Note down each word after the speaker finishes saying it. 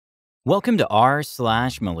Welcome to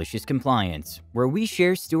r/Malicious Compliance, where we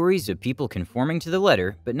share stories of people conforming to the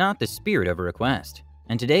letter but not the spirit of a request.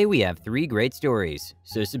 And today we have 3 great stories,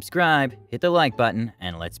 so subscribe, hit the like button,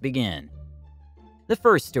 and let's begin. The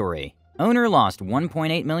first story: owner lost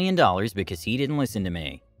 $1.8 million because he didn't listen to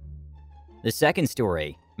me. The second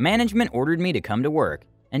story: management ordered me to come to work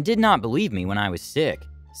and did not believe me when I was sick,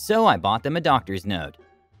 so I bought them a doctor's note.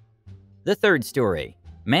 The third story: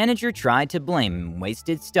 manager tried to blame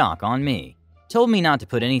wasted stock on me, told me not to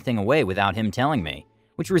put anything away without him telling me,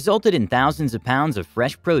 which resulted in thousands of pounds of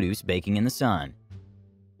fresh produce baking in the sun.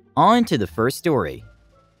 On to the first story.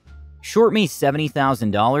 Short me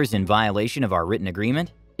 $70,000 in violation of our written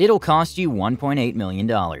agreement. It'll cost you $1.8 million.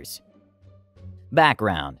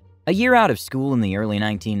 Background: a year out of school in the early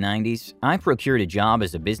 1990s, I procured a job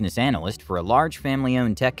as a business analyst for a large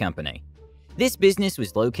family-owned tech company. This business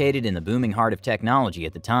was located in the booming heart of technology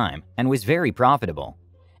at the time and was very profitable.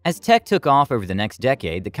 As tech took off over the next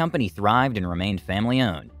decade, the company thrived and remained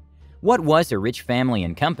family-owned. What was a rich family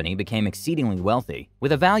and company became exceedingly wealthy,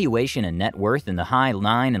 with a valuation and net worth in the high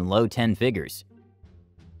 9 and low 10 figures.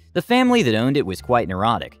 The family that owned it was quite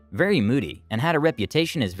neurotic, very moody, and had a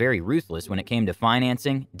reputation as very ruthless when it came to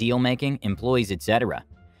financing, deal-making, employees, etc.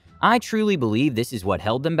 I truly believe this is what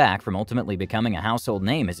held them back from ultimately becoming a household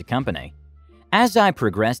name as a company. As I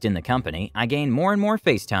progressed in the company, I gained more and more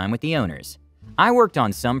face time with the owners. I worked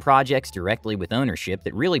on some projects directly with ownership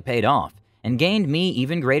that really paid off and gained me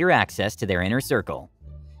even greater access to their inner circle.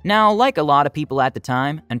 Now, like a lot of people at the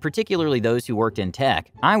time, and particularly those who worked in tech,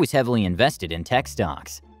 I was heavily invested in tech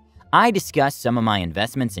stocks. I discussed some of my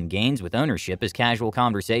investments and gains with ownership as casual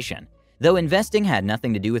conversation, though investing had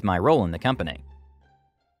nothing to do with my role in the company.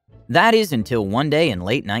 That is until one day in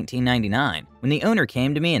late 1999, when the owner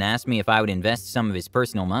came to me and asked me if I would invest some of his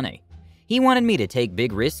personal money. He wanted me to take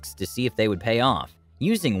big risks to see if they would pay off,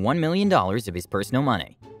 using $1 million of his personal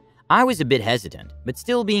money. I was a bit hesitant, but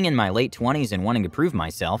still being in my late 20s and wanting to prove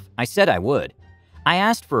myself, I said I would. I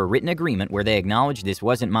asked for a written agreement where they acknowledged this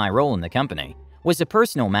wasn't my role in the company, was a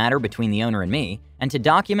personal matter between the owner and me, and to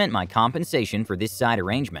document my compensation for this side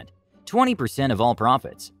arrangement, 20% of all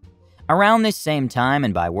profits. Around this same time,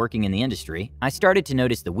 and by working in the industry, I started to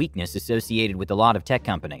notice the weakness associated with a lot of tech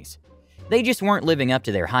companies. They just weren't living up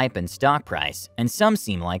to their hype and stock price, and some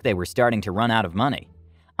seemed like they were starting to run out of money.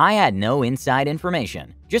 I had no inside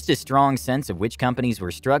information, just a strong sense of which companies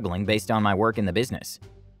were struggling based on my work in the business.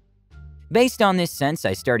 Based on this sense,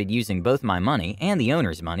 I started using both my money and the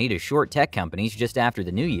owner's money to short tech companies just after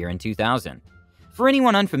the new year in 2000. For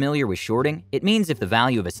anyone unfamiliar with shorting, it means if the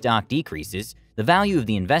value of a stock decreases, the value of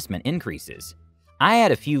the investment increases. I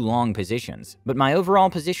had a few long positions, but my overall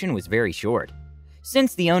position was very short.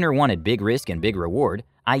 Since the owner wanted big risk and big reward,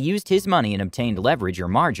 I used his money and obtained leverage or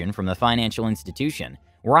margin from the financial institution,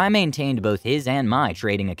 where I maintained both his and my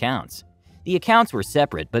trading accounts. The accounts were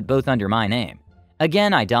separate, but both under my name.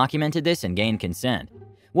 Again, I documented this and gained consent.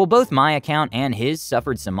 Well, both my account and his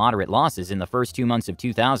suffered some moderate losses in the first 2 months of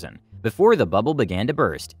 2000, before the bubble began to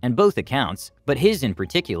burst, and both accounts, but his in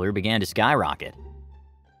particular, began to skyrocket.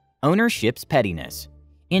 Ownership's pettiness.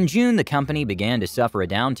 In June, the company began to suffer a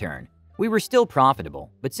downturn. We were still profitable,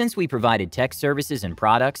 but since we provided tech services and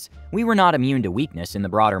products, we were not immune to weakness in the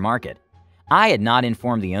broader market. I had not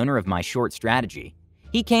informed the owner of my short strategy.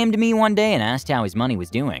 He came to me one day and asked how his money was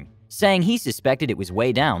doing, saying he suspected it was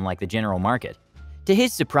way down like the general market. To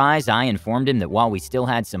his surprise, I informed him that while we still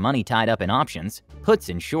had some money tied up in options, puts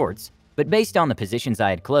and shorts, but based on the positions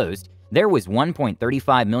I had closed, there was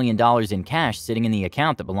 $1.35 million in cash sitting in the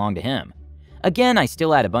account that belonged to him. Again, I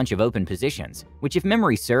still had a bunch of open positions, which if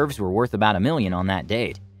memory serves were worth about $1 million on that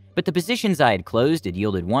date, but the positions I had closed had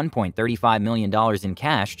yielded $1.35 million in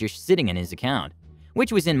cash just sitting in his account,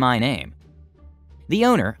 which was in my name. The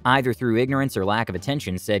owner, either through ignorance or lack of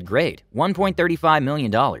attention, said, "Great, $1.35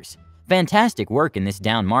 million. Fantastic work in this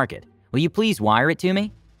down market. Will you please wire it to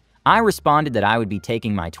me?" I responded that I would be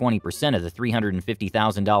taking my 20% of the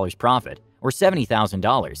 $350,000 profit, or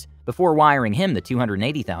 $70,000, before wiring him the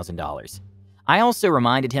 $280,000. I also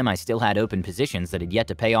reminded him I still had open positions that had yet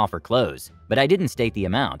to pay off or close, but I didn't state the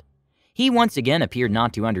amount. He once again appeared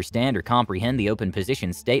not to understand or comprehend the open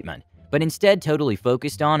positions statement, but instead totally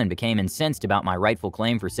focused on and became incensed about my rightful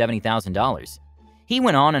claim for $70,000. He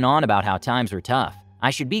went on and on about how times were tough. I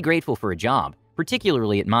should be grateful for a job,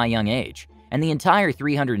 particularly at my young age, and the entire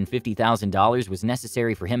 $350,000 was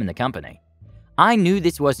necessary for him in the company. I knew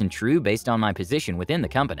this wasn't true based on my position within the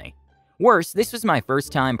company. Worse, this was my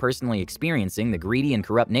first time personally experiencing the greedy and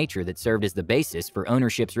corrupt nature that served as the basis for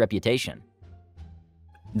ownership's reputation.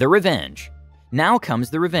 The revenge. Now comes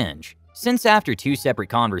the revenge. Since after 2 separate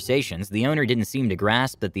conversations, the owner didn't seem to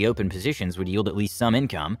grasp that the open positions would yield at least some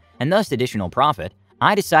income, and thus additional profit,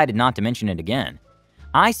 I decided not to mention it again.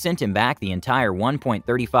 I sent him back the entire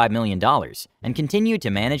 $1.35 million and continued to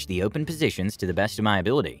manage the open positions to the best of my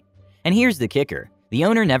ability. And here's the kicker, the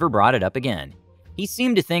owner never brought it up again. He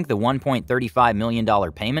seemed to think the $1.35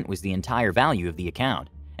 million payment was the entire value of the account,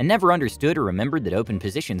 and never understood or remembered that open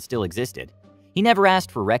positions still existed. He never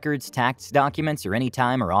asked for records, tax documents, or any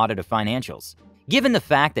time or audit of financials. Given the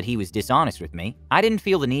fact that he was dishonest with me, I didn't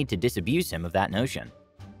feel the need to disabuse him of that notion.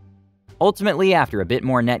 Ultimately, after a bit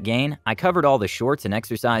more net gain, I covered all the shorts and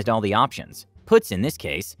exercised all the options, puts in this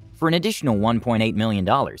case, for an additional $1.8 million.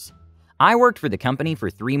 I worked for the company for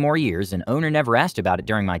 3 more years and owner never asked about it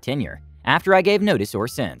during my tenure, after I gave notice or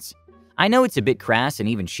since. I know it's a bit crass and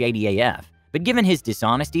even shady AF, but given his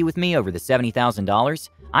dishonesty with me over the $70,000,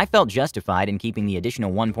 I felt justified in keeping the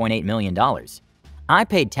additional $1.8 million. I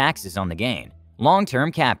paid taxes on the gain,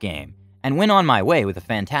 long-term cap game, and went on my way with a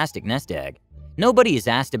fantastic nest egg. Nobody has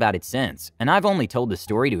asked about it since, and I've only told the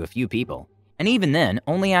story to a few people, and even then,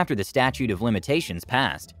 only after the statute of limitations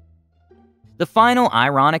passed. The final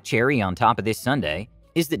ironic cherry on top of this sundae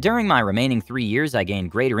is that during my remaining 3 years I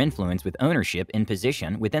gained greater influence with ownership in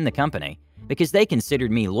position within the company because they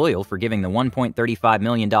considered me loyal for giving the $1.35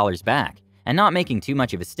 million back and not making too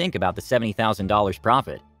much of a stink about the $70,000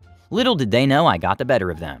 profit. Little did they know I got the better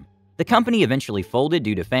of them. The company eventually folded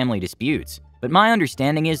due to family disputes, but my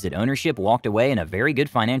understanding is that ownership walked away in a very good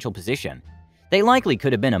financial position. They likely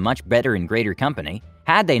could have been a much better and greater company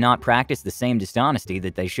had they not practiced the same dishonesty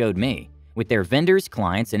that they showed me with their vendors,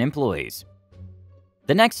 clients, and employees.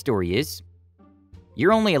 The next story is,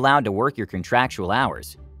 you're only allowed to work your contractual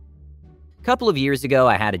hours. A couple of years ago,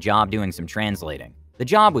 I had a job doing some translating. The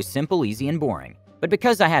job was simple, easy, and boring, but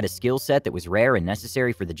because I had a skill set that was rare and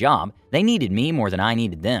necessary for the job, they needed me more than I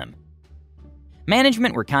needed them.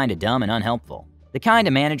 Management were kinda dumb and unhelpful. The kind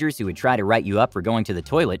of managers who would try to write you up for going to the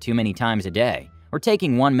toilet too many times a day, or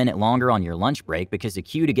taking 1 minute longer on your lunch break because a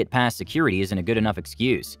queue to get past security isn't a good enough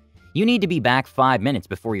excuse. You need to be back 5 minutes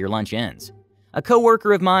before your lunch ends. A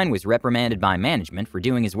coworker of mine was reprimanded by management for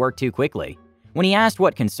doing his work too quickly. When he asked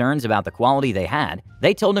what concerns about the quality they had,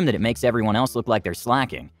 they told him that it makes everyone else look like they're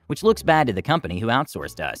slacking, which looks bad to the company who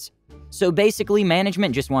outsourced us. So basically,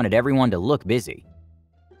 management just wanted everyone to look busy.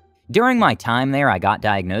 During my time there, I got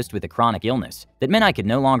diagnosed with a chronic illness that meant I could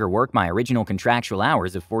no longer work my original contractual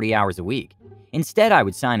hours of 40 hours a week. Instead, I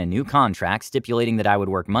would sign a new contract stipulating that I would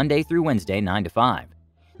work Monday through Wednesday 9 to 5.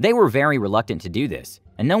 They were very reluctant to do this,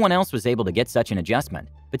 and no one else was able to get such an adjustment,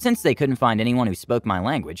 but since they couldn't find anyone who spoke my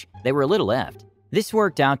language, they were a little effed. This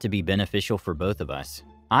worked out to be beneficial for both of us.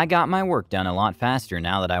 I got my work done a lot faster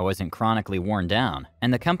now that I wasn't chronically worn down,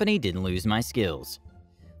 and the company didn't lose my skills.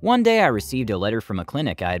 One day I received a letter from a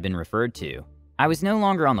clinic I had been referred to. I was no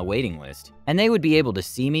longer on the waiting list, and they would be able to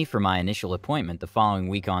see me for my initial appointment the following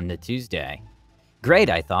week on the Tuesday. Great,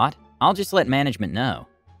 I thought. I'll just let management know.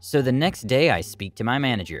 So the next day I speak to my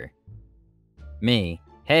manager. Me,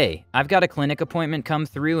 hey, I've got a clinic appointment come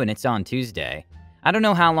through and it's on Tuesday. I don't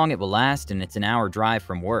know how long it will last and it's an hour drive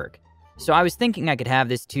from work. So I was thinking I could have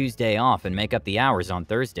this Tuesday off and make up the hours on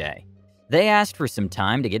Thursday. They asked for some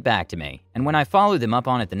time to get back to me, and when I followed them up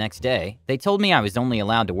on it the next day, they told me I was only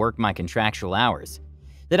allowed to work my contractual hours,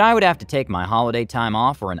 that I would have to take my holiday time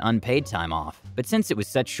off or an unpaid time off, but since it was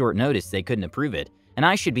such short notice they couldn't approve it, and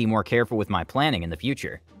I should be more careful with my planning in the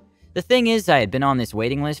future. The thing is, I had been on this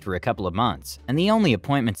waiting list for a couple of months, and the only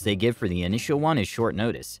appointments they give for the initial one is short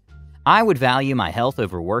notice. I would value my health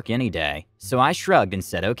over work any day, so I shrugged and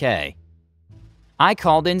said okay. I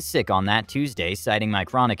called in sick on that Tuesday citing my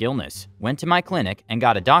chronic illness, went to my clinic, and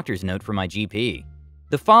got a doctor's note from my GP.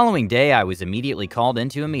 The following day, I was immediately called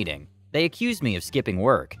into a meeting. They accused me of skipping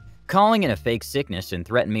work, calling it a fake sickness, and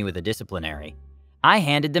threatened me with a disciplinary. I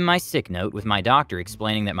handed them my sick note with my doctor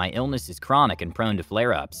explaining that my illness is chronic and prone to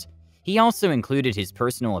flare-ups. He also included his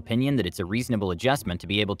personal opinion that it's a reasonable adjustment to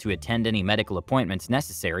be able to attend any medical appointments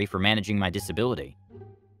necessary for managing my disability.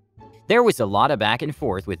 There was a lot of back and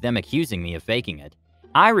forth with them accusing me of faking it.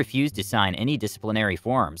 I refused to sign any disciplinary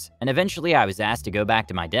forms, and eventually I was asked to go back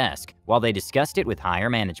to my desk while they discussed it with higher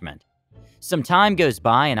management. Some time goes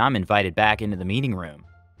by and I'm invited back into the meeting room.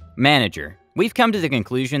 Manager, we've come to the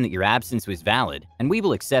conclusion that your absence was valid, and we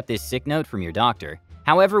will accept this sick note from your doctor.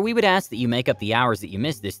 However, we would ask that you make up the hours that you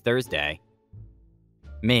missed this Thursday.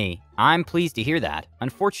 Me, I'm pleased to hear that.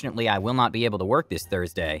 Unfortunately, I will not be able to work this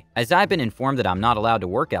Thursday, as I've been informed that I'm not allowed to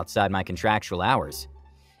work outside my contractual hours.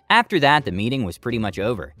 After that, the meeting was pretty much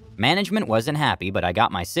over. Management wasn't happy, but I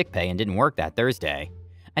got my sick pay and didn't work that Thursday.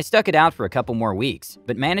 I stuck it out for a couple more weeks,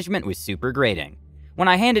 but management was super grating. When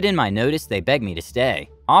I handed in my notice, they begged me to stay,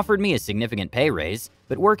 offered me a significant pay raise,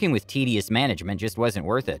 but working with tedious management just wasn't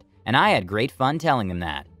worth it, and I had great fun telling them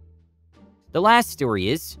that. The last story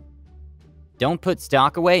is, don't put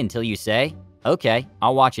stock away until you say, okay,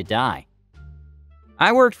 I'll watch it die.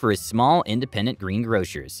 I worked for a small independent green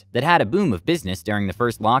grocers that had a boom of business during the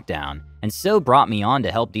first lockdown, and so brought me on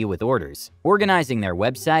to help deal with orders, organizing their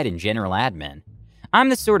website and general admin. I'm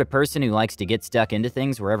the sort of person who likes to get stuck into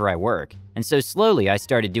things wherever I work, and so slowly I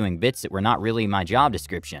started doing bits that were not really my job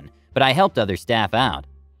description, but I helped other staff out.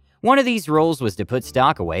 One of these roles was to put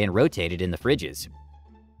stock away and rotate it in the fridges.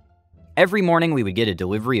 Every morning we would get a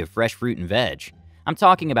delivery of fresh fruit and veg. I'm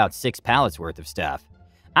talking about 6 pallets worth of stuff.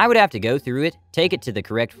 I would have to go through it, take it to the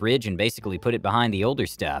correct fridge, and basically put it behind the older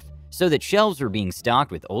stuff, so that shelves were being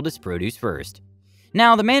stocked with oldest produce first.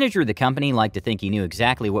 Now, the manager of the company liked to think he knew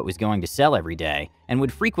exactly what was going to sell every day, and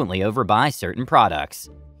would frequently overbuy certain products.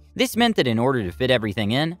 This meant that in order to fit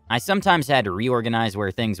everything in, I sometimes had to reorganize where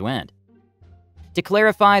things went. To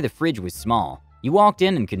clarify, the fridge was small. You walked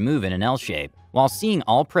in and could move in an L shape, while seeing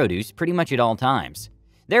all produce pretty much at all times.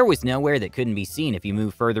 There was nowhere that couldn't be seen if you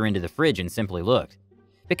moved further into the fridge and simply looked.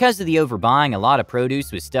 Because of the overbuying, a lot of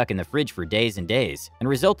produce was stuck in the fridge for days and days, and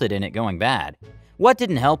resulted in it going bad. What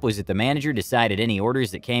didn't help was that the manager decided any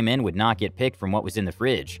orders that came in would not get picked from what was in the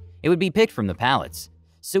fridge. It would be picked from the pallets.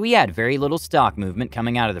 So we had very little stock movement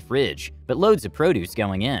coming out of the fridge, but loads of produce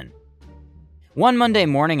going in. One Monday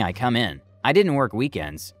morning I come in, I didn't work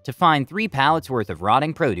weekends, to find 3 pallets worth of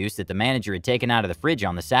rotting produce that the manager had taken out of the fridge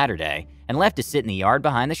on the Saturday and left to sit in the yard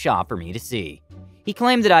behind the shop for me to see. He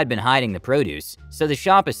claimed that I'd been hiding the produce, so the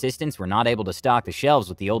shop assistants were not able to stock the shelves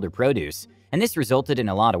with the older produce, and this resulted in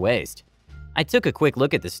a lot of waste. I took a quick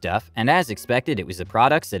look at the stuff, and as expected, it was the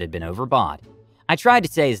products that had been overbought. I tried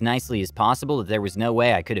to say as nicely as possible that there was no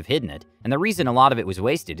way I could have hidden it, and the reason a lot of it was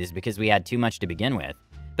wasted is because we had too much to begin with.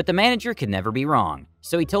 But the manager could never be wrong,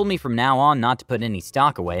 so he told me from now on not to put any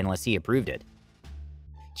stock away unless he approved it.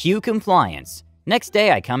 Cue compliance. Next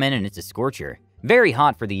day I come in and it's a scorcher. Very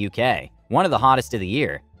hot for the UK, one of the hottest of the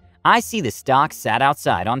year. I see the stock sat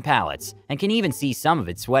outside on pallets, and can even see some of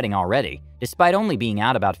it sweating already, despite only being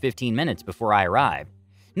out about 15 minutes before I arrived.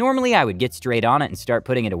 Normally I would get straight on it and start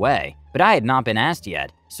putting it away, but I had not been asked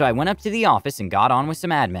yet, so I went up to the office and got on with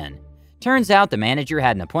some admin. Turns out the manager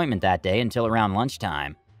had an appointment that day until around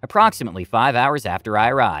lunchtime, approximately 5 hours after I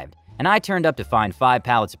arrived, and I turned up to find 5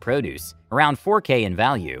 pallets of produce, around $4K in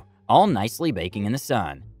value, all nicely baking in the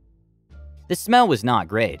sun. The smell was not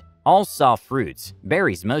great. All soft fruits,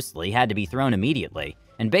 berries mostly, had to be thrown immediately,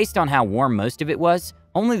 and based on how warm most of it was,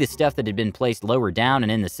 only the stuff that had been placed lower down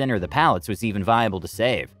and in the center of the pallets was even viable to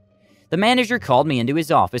save. The manager called me into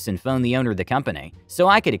his office and phoned the owner of the company, so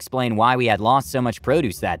I could explain why we had lost so much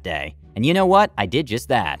produce that day, and you know what? I did just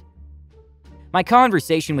that. My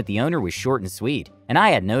conversation with the owner was short and sweet, and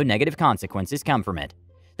I had no negative consequences come from it.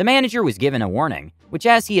 The manager was given a warning, which,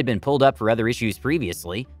 as he had been pulled up for other issues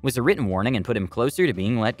previously, was a written warning and put him closer to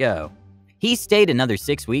being let go. He stayed another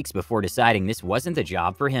 6 weeks before deciding this wasn't the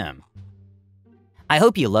job for him. I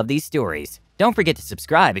hope you love these stories. Don't forget to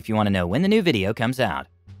subscribe if you want to know when the new video comes out.